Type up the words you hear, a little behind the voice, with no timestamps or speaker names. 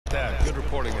Good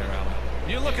reporting there, Alan.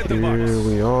 You look at the Here Bucks.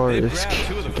 we are. They've It's grabbed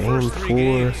 2 of the game first 3 4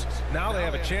 games. Now they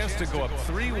have a chance to go up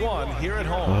 3-1 here at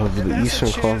home. of the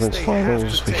Eastern Conference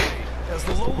Finals. As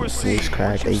the lower seed, Voice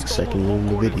crack 8 second in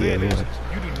the video. you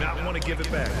do not want to give it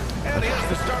back. And here's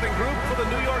the starting group for the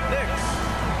New York Knicks.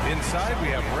 Inside we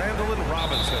have Randall and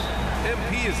Robinson.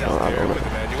 MP is out there with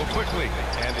Emmanuel quickly.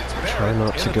 And it's Try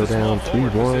not to go down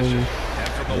 3-1 and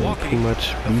pretty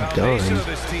much be done. So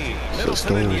this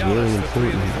game is really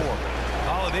important.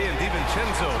 Holiday and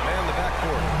DiVincenzo man the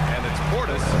backcourt. And it's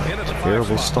Portis into the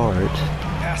Terrible start.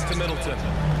 Pass to Middleton.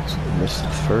 So missed the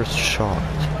first shot.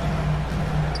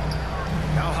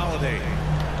 Now Holiday.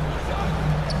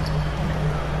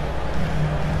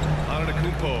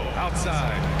 Antetokounmpo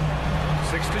outside.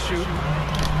 6 to shoot.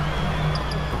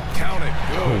 Count it.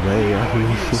 Good. No way. I mean,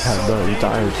 you have the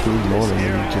entire team on him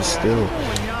and you just still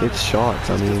hit shots.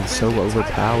 I mean, it's so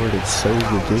overpowered. It's so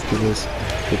ridiculous.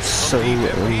 It's so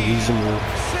unreasonable.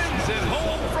 Sends it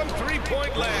home from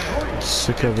 3-point land.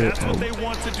 Sick of it. That's what they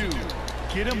want to do.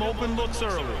 Get him open looks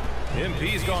early.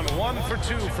 MP's gone 1 for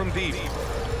 2 from deep.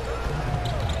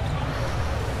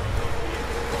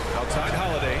 Outside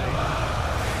Holiday.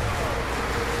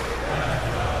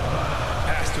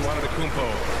 Pass to Antetokounmpo.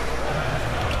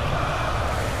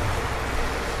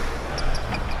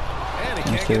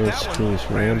 Curious,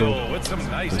 Randall.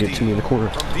 Get to me in the corner.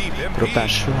 Put up that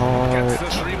shot.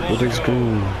 It is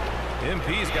green.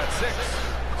 MP's got 6.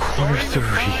 Corner 3.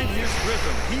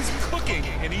 He's cooking,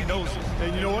 and he knows it.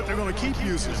 And you know what? They're going to keep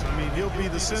using. I mean, he'll be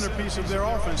the centerpiece of their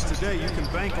offense today. You can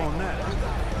bank on that.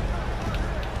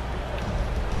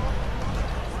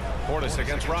 Portis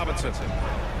against Robinson.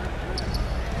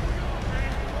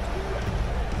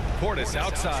 Portis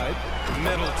outside.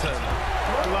 Middleton.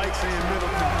 I like seeing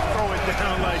Middleton throw it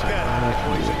down like that.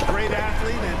 He's a great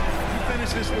athlete, and he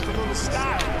finishes with a little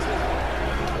style.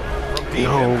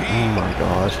 No, oh my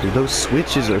gosh, dude, those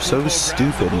switches are so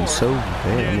stupid and so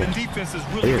bad.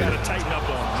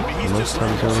 Most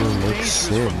times it doesn't even make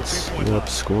sense. End up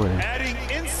scoring. Adding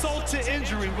insult to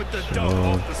injury with the dunk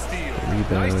off the steal.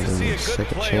 Rebound and the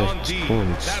second chance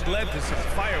points. That led to some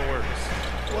fireworks.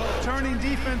 Well, turning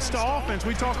defense to offense,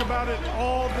 we talk about it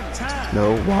all the time.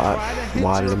 No,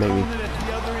 why did it make me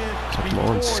I'm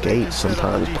on skates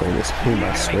sometimes playing this game,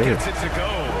 I swear. You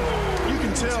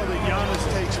can tell that Giannis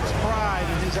takes pride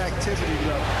in his activity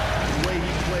level, the way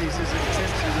he plays, his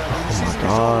intensity level. Oh my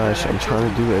gosh, I'm trying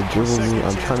to do a dribble,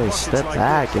 I'm trying to step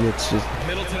back and it's just,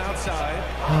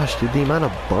 gosh dude, the amount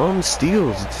of bum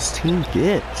steals that this team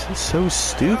gets is so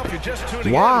stupid.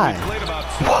 Why?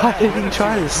 Why did he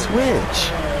try to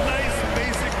switch?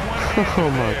 Oh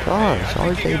my gosh,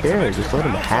 RJ Barrett, just let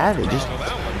him have it, just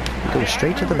go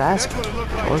straight to the basket.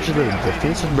 Charge the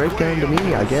defensive breakdown to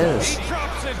me, I guess.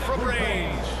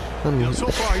 I'm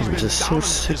just so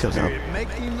sick of them.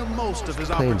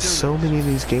 Playing so many of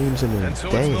these games in a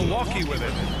day.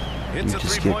 You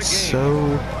just get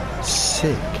so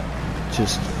sick.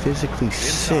 Just physically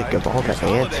sick of all the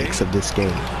antics of this game.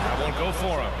 I won't go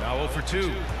for him. Now 0 for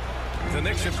 2. The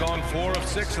Knicks have gone 4 of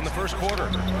 6 in the first quarter.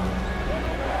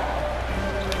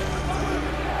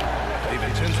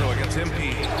 DiVincenzo against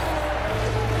MP.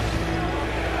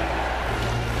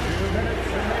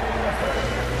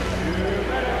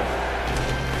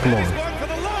 Come on.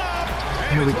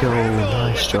 Here we go.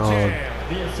 Nice job.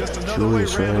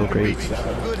 Julius Randle, great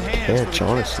catch,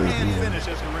 honestly.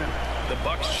 The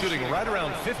Bucks shooting right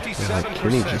around 57%.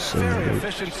 Kenny just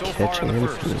efficient so catch far in and the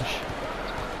first. finish.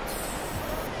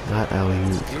 Not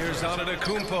alley-oop. Here's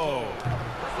Antetokounmpo.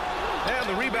 And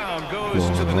the rebound goes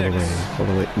to the Knicks. Hold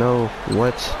on, wait. No,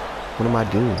 what? What am I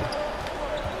doing?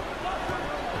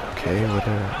 Okay, what a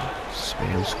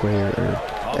spam square or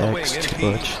X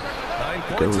too much.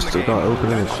 Goes to not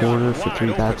open in the corner for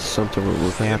 3. That's something we're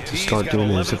going to have to start doing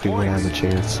this if we want to have a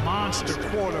chance to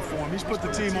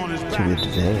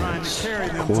advance.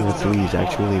 Corner 3 is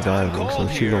actually valuable, so I'm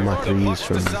shooting on my 3s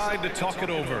from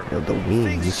the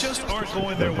wings,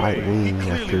 the right wing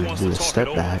after doing a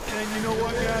step back.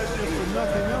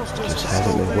 Just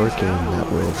hasn't been working that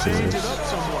well for us.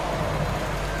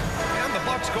 And the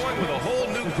Bucks going with a whole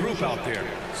new group out there.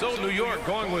 So New York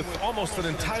going with almost an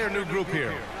entire new group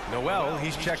here. Noel,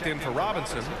 he's checked in for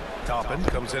Robinson. Toppin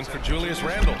comes in for Julius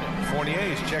Randle.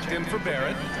 Fournier's checked in for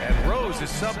Barrett. And Rose is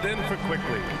subbed in for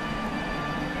Quickly.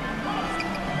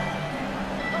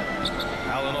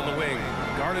 Allen on the wing,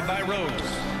 guarded by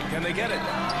Rose. Can they get it?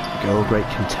 Go, great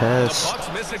contest. The Bucks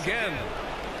miss again.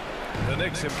 The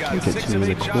Knicks have got Get 6 to of me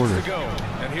 8 in the shots corner. to go.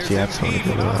 And here's See, that's not a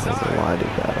good one. I don't know why I did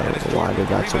that. I don't know why I did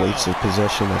that. It's a wasted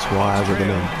possession. That's why we're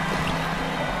going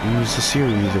to use the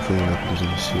series if we're not using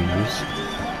the series.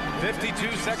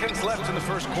 52 seconds left in the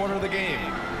first quarter of the game.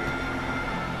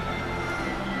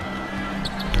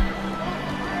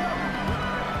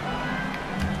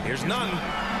 Here's none.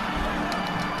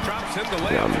 Drops in the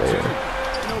layup for two.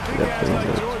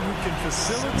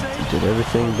 Did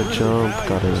everything but jump.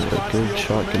 Got a good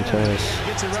shot contest.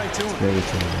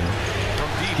 Everything, man.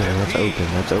 Yeah, that's open.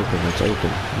 That's open. That's open.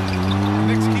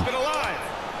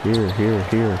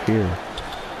 Here.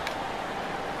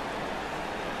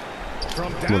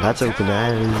 Well, that's open.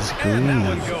 That is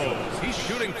green. He's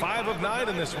shooting 5 of 9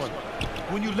 in this one.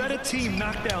 When you let a team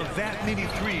knock down that many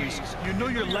threes, you know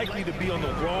you're likely to be on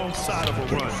the wrong side of a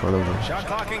Get run. in front of him. Shot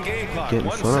clock and game clock. Get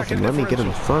in front of him. Let me get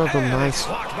in front of him. Nice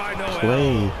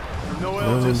play.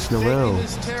 Nolan's Noel.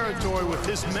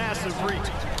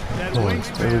 Oh,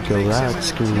 there we go. That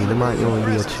screen. It might only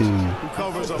be a 2.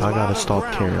 I gotta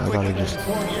stop caring. I gotta just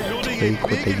take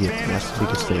what they get. That's the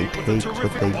biggest thing. Take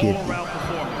what they get.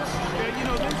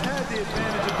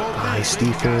 Nice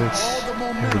defense.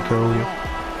 There we go.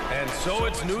 And so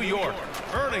it's New York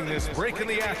earning this break in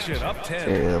the action, up 10.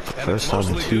 Yeah, for the first time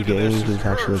in 2 games, we've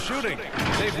actually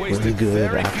really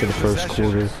good after the first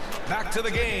quarter. Back to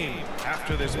the game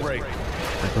after this break.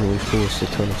 I think we forced a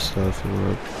ton of stuff, and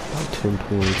we're up about 10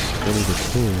 points, 20 to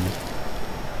 10.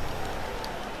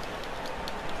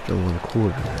 Still 1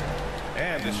 quarter.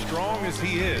 And as strong as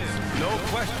he is, no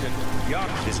question,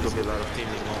 Giannis. There's going to be a lot of teams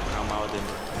that won't come out and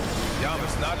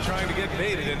Giannis not trying to get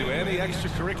baited into any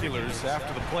extracurriculars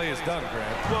after the play is done,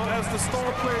 Grant. Well, as the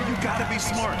star player, you got to be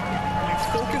smart.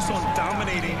 Focus on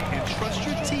dominating and trust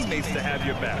your teammates to have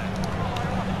your back.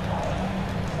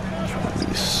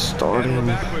 We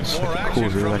started second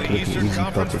quarter. That could have been easy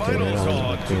bucket there. I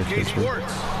wasn't paying attention.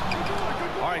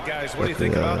 All right, guys, what do you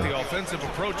think about the offensive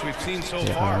approach we've seen so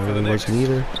far for the Knicks? Knicks?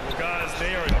 Neither. Well, guys,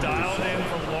 they are dialed in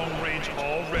from long range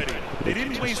already. They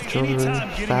didn't waste any time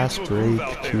getting fast into a groove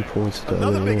out break, there. 2 points to the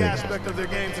Another other big end. aspect of their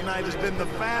game tonight has been the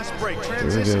fast break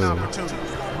transition opportunities.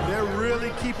 They're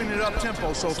really keeping it up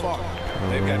tempo so far.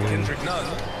 They've got Kendrick Nunn.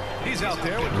 He's out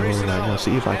there with Grayson I'm Allen. gonna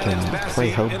see if I can play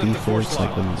help defense,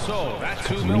 like when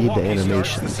read the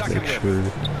animations, make sure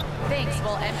Thanks.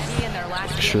 Well, MP in their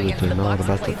last sure game that against they're the not Bucks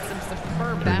about to played some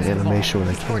superb an basketball. animation where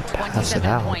they He scored can't pass it 27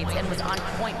 out. points and was on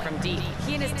point from deep.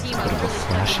 He and his team are Like a really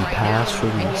flashy clicking right pass now, for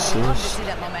the and you'd love to assist. see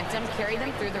that momentum carry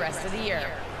them through the rest of the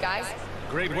year. Guys,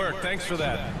 Great work, thanks for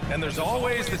that. And there's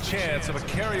always the chance of a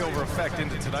carryover effect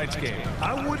into tonight's game.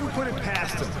 I wouldn't put it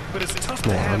past them, but it's tough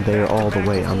Come to on, have I'm there all the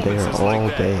way. I'm there performances all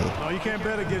like that. day. No, you can't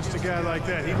bet against a guy like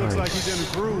that. He looks like he's in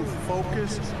a groove,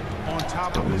 focused, on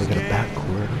top of his They got a game.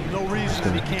 backcourt. No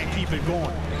reason he can't keep it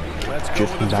going. Let's go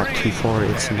Drifting with the back three. too far.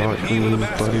 It's And not MP with green, the but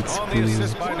basket it's on the green.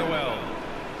 assist by Noel.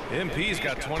 MP's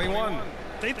got 21.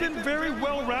 They've been very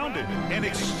well-rounded and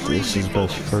extremely This is the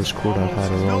first quarter I've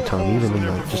had in a long time, even in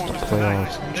just the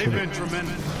playoffs. They've been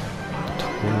tremendous.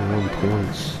 21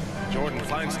 points Jordan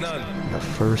finds none. in the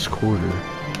first quarter.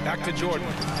 Back to Jordan.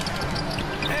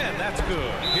 And that's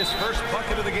good. His first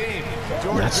bucket of the game.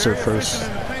 That's their first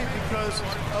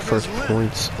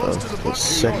points of the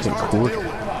second quarter.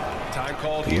 Time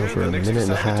called Be here. over The a Knicks minute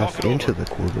and a decide to half talk it into over. the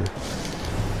quarter.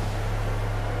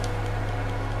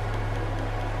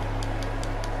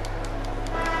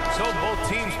 So both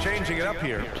teams changing it up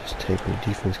here. Just take what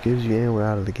defense gives you, and we're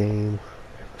out of the game.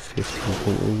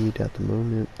 15-point lead at the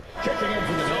moment. So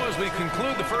as we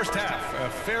conclude the first half, a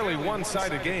fairly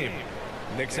one-sided game.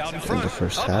 Knicks out in front. In the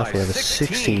first up half, by we have a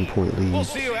 16. 16-point lead. We'll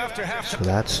see you after So halftime.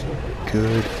 that's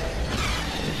good.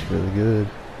 It's really good.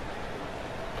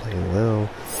 Playing well.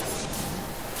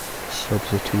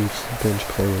 Substitutes, bench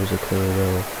players are playing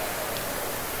well.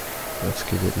 Let's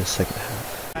get it in the second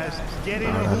half. Get in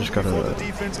I the just hoop gotta before the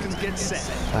defense can get set.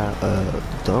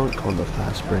 Dunk on the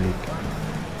fast break.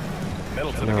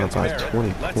 Middleton Now against by Barrett.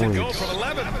 20 Lets it go points. from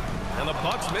 11. And the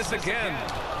Bucks miss again.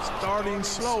 Starting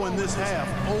slow in this half.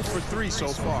 0 for 3 so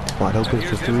far. Wide open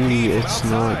for three. It's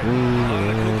not green,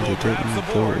 and it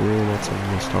didn't go in. That's a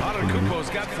missed opportunity. Antetokounmpo's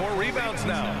got 4 rebounds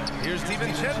now. Here's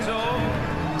DiVincenzo.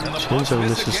 And the Bucks Chenzo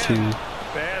miss misses again. two.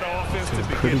 bad offense to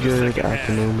begin Pretty the good second at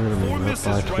the half. moment. I Four mean, up misses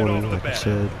by right 20, off the like I bat.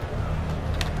 said.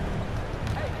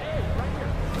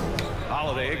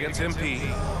 Holiday against MP.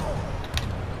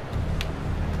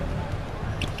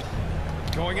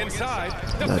 Going inside.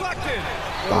 Deflected.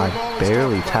 I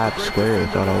barely tapped square. I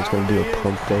thought I was going to do a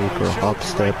pump fake or a hop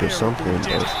step or something, but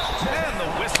And the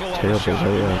whistle on the terrible shot.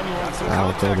 layup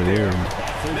out the other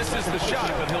end. Misses the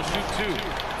shot, but he'll shoot 2.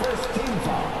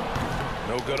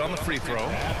 No good on the free throw.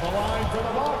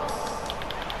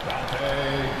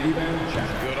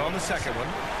 Good on the second one.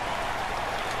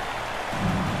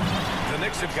 The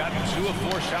Knicks have gotten 2 of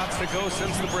 4 shots to go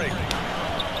since the break.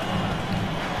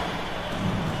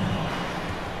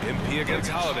 MP against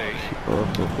Holiday.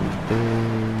 What we've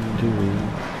been doing.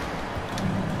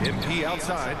 MP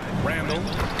outside. Randall.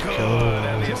 Good.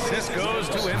 And the assist goes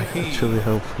to MP. It's really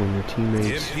helpful when your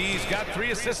teammates MP's got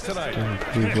 3 assists tonight. doing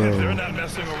pretty well. They're not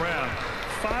messing around.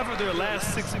 5 of their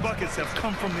last 6 buckets have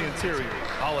come from the interior.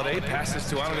 Holiday passes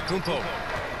to Antetokounmpo.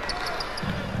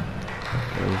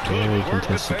 Very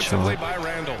contested defensively shot. by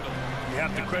Randall. You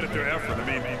have to credit their effort. I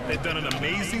mean, they've done an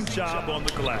amazing job on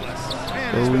the glass.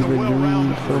 Oh, we've been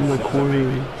doing from the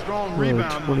corner. Strong We're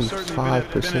rebound, but certainly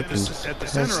been 25% at the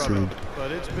center of contested. it,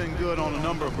 but it's been good on a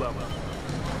number of levels.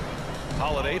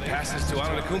 Holiday passes to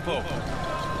Antetokounmpo.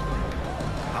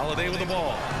 Holiday with the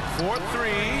ball.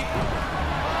 4-3.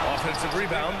 Offensive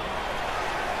rebound.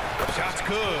 Shots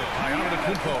good by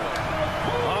Antetokounmpo.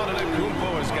 Antetokounmpo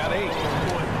has got 8.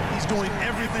 He's doing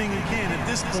everything he can at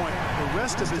this point. The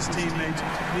rest of his teammates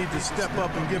need to step up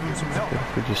and give him some help.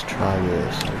 If we just try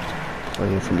this, like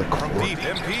playing from the court. Deep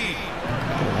MP.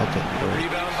 That didn't work.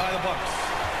 Rebound by the Bucks.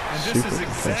 And this Super is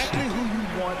exactly contested. who you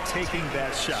want taking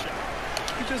that shot.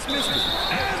 He just missed it.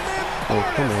 Oh,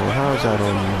 come on. How's that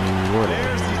on me?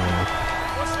 Whatever.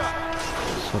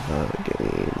 It's about a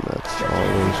game. That's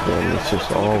always fun. It's just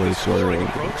always worrying.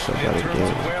 It's about a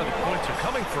game. Where the points are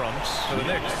coming from for the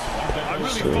Knicks.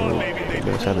 So, they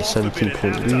both had a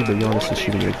 17-point lead, but Giannis is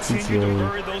shooting a free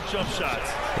throw.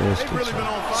 Yes, we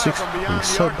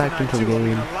subbed back into the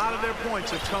game.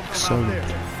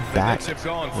 Subbed back. Subbed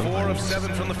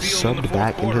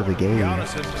back into the game.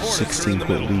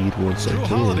 16-point lead once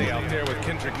Holiday out again. there with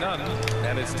Kendrick Nunn,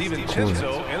 and it's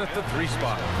DiVincenzo in at the 3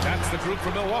 spot. That's the group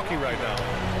for Milwaukee right now.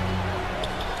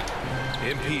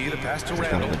 MP, the pass to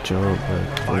Got Randall. a jump,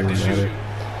 but 5 to doesn't shoot. matter.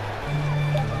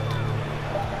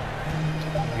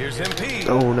 Here's MP.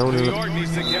 Oh, no, New no. York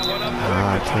needs to get one up quick.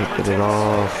 Ah, The can't timer get it ticks,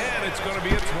 off. And it's going to be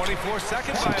a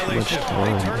 24-second Too much violation.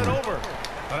 time. They turn it over.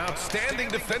 An outstanding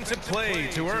defensive play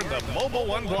to earn the mobile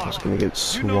 1 I was block. gonna get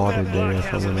swatted there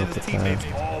if I went up with that.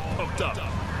 all hooked up.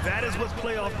 That is what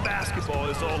playoff basketball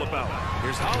is all about.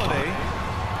 Here's Holiday.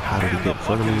 How did he get in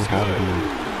front of me? How did he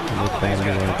look back and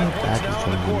get back in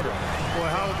front of me? Boy,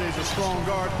 Holiday's a strong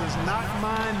guard, does not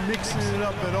mind mixing it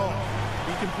up at all.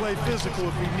 He can play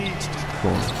physical if he needs to.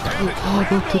 Oh,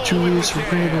 look at Julius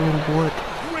Randle. What a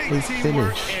Great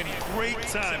teamwork finish. and great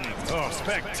timing. Oh,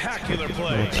 spectacular My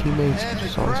play. teammates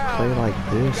saw us play like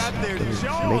this. They make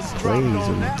plays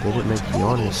and they didn't make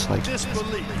Giannis like a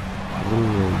Disbelief.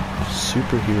 little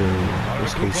superhero.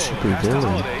 This guy's super Pass to villain.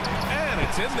 Holiday, and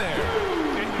it's in there.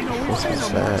 And, you know, we've What's seen this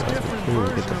a much at? different He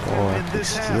didn't get the version ball in after this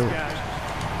half, steal. guys.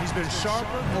 He's been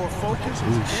sharper, more focused, Oof.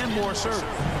 and more assertive.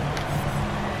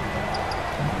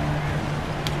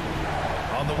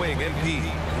 On the wing, MP.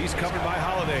 He's covered by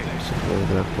Holiday. Load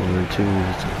it up on two.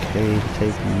 It's okay to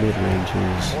take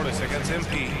mid-ranges. Portis against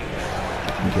MP.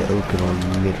 and get open on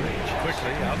mid-range.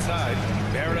 Quickly outside.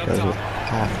 Barrett up Doesn't top.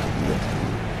 have to be it.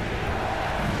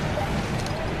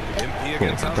 MP Cool,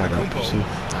 against put that up, Antetokounmpo. see?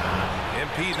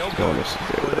 MP no go. Giannis is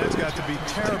Boy, that's there. got to be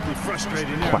terribly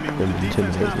frustrating there. I Quite mean, with the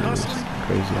defense not intimidating. It's hustling,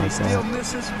 crazy he like still that.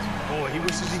 misses. Boy, he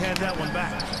wishes he had that one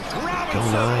back.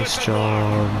 Nice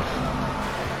job.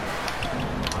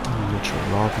 Mitchell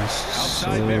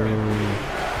Outside Barrett.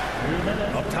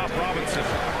 Robinson. Up top, Robinson.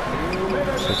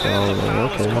 Took all the way.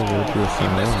 Okay, we'll go to a He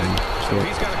foul missed line. it. So So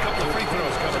he's got a couple of free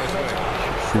throws coming his way.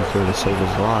 free throw to save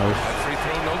his life. That free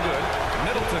throw no good.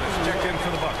 Middleton is checked in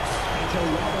for the Bucks.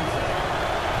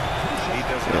 He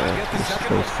does not Yeah, get the this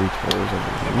second those one. free throws.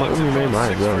 We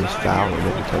might as well just foul him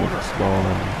every time he gets the ball.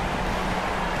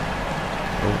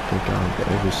 I don't think I've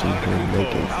ever seen him make a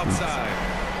free throw. Outside.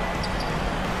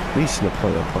 At least in the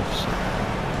playoffs. I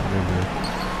remember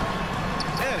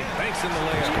And he banks in the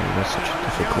this layup. game. That's such a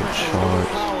difficult Giannis, shot.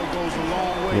 power goes a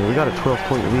long way. Yeah, we got a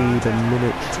 12-point lead, a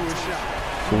minute To his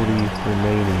shot. 40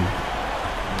 remaining.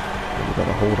 And we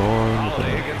gotta hold on.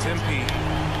 Holiday We against MP.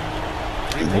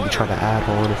 gotta maybe try to add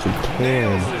on if we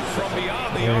can. Nails it from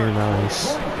beyond the Very arc.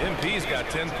 nice. MP's got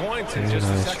 10 points in Very just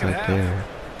the nice second right half. there.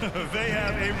 They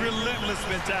have a relentless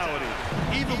mentality,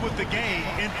 even with the game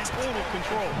in total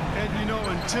control. And, you know,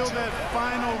 until that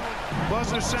final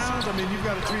buzzer sounds, I mean, you've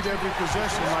got to treat every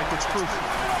possession like it's crucial.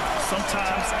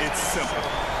 Sometimes it's simple.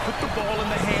 Put the ball in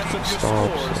the hands of your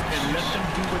Stops. scorers and let them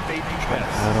do what they do best.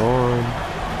 Add on.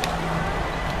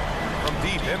 From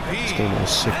deep, This MP. game as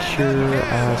secure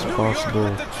as New York possible.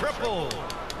 with the triple.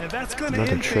 And that's going to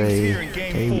Another end things trade. here in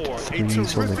Game 8 4. A threes on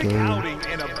the terrific game. outing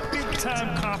and a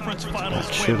big-time conference finals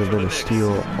That should win have for been the a Knicks.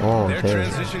 steal all Their day.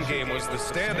 transition game was the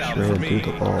standout Sure for threw me.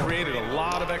 the ball. Created a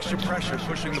lot of extra pressure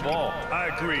pushing the ball. I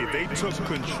agree. They took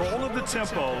control of the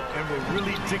tempo and were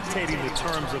really dictating the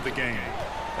terms of the game.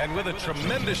 And with a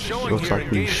tremendous showing Looks here like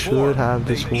in we game should 4, have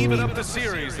this they even one. up the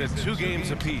series at 2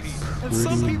 games apiece. And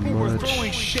some Pretty people were much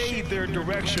throwing shade their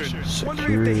direction,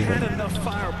 wondering if they had enough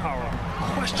firepower,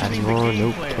 questioning the Add-on, game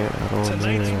nope, plan. can't add on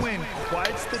Tonight's there. win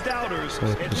quiets the doubters,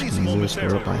 Like at this least We're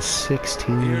momentarily. up by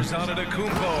 16. Here's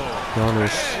Antetokounmpo.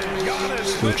 Giannis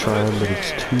still trying, but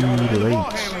it's too late. Ball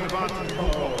handling of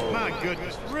Antetokounmpo. My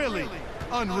goodness, really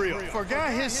unreal. For a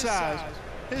guy his size,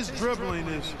 his dribbling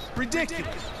is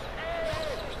ridiculous.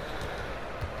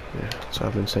 Yeah, so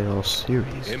I've been saying all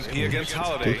series. MP against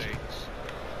Holiday.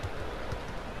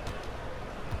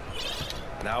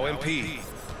 Now MP.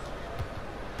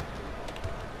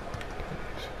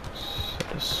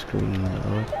 Set a screen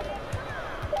up.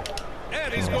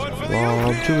 And he's going for the Lob,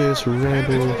 open. Julius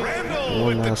Randle. Randle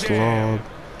One with the last jam. lob.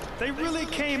 They really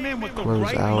came in with the Close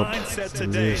right out mindset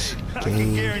today. this I can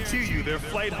game. guarantee you their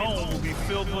flight home will be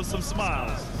filled with some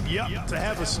smiles. Yep, to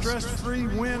have a stress-free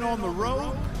win on the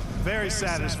road, very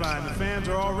satisfying. The fans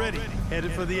are already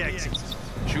headed for the exit.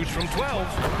 Shoots from 12.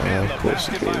 And the of course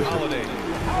basket it by is. Holiday.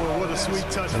 Oh, what a sweet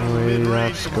touch from the Anyway,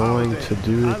 mid-range that's from going Holiday. to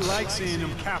do I it like seeing him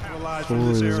capitalize for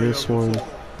from this area. this one.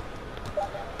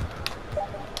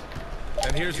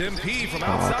 And here's MP from Oh,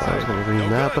 I thought I was outside. going to read No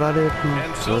that, good. but I didn't.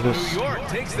 And so I just New York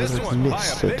takes this just one by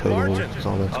missed a the big total. margin. Is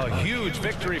all that's A about. huge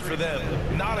victory for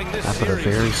them, knotting this But a series.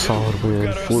 very solid win,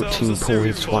 Got ourselves 14 a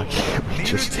series, points. Why folks. can't we Neither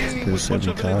just team get this with much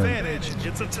every of an time? advantage.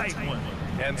 It's a tight one.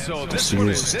 And so The this series one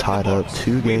is is in tied the up, books.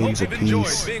 2 We hope games you've enjoyed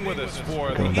apiece. being with us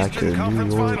for Going the back to Eastern New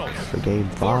Conference York Finals. for game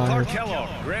For Clark 5. Kellogg,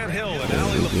 Grant Hill, and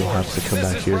Allie We'll have LaForce. to come This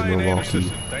back is here to Brian Milwaukee.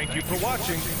 Anderson. Thank you for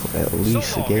watching. At least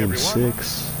So a long, game everyone.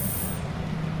 6.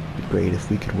 Be great if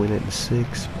we could win it in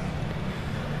 6.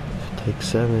 Take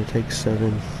 7, take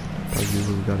 7. I'll do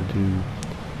what we gotta do.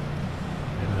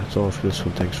 And that's all for this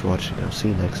one. Thanks for watching. I'll see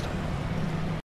you next time.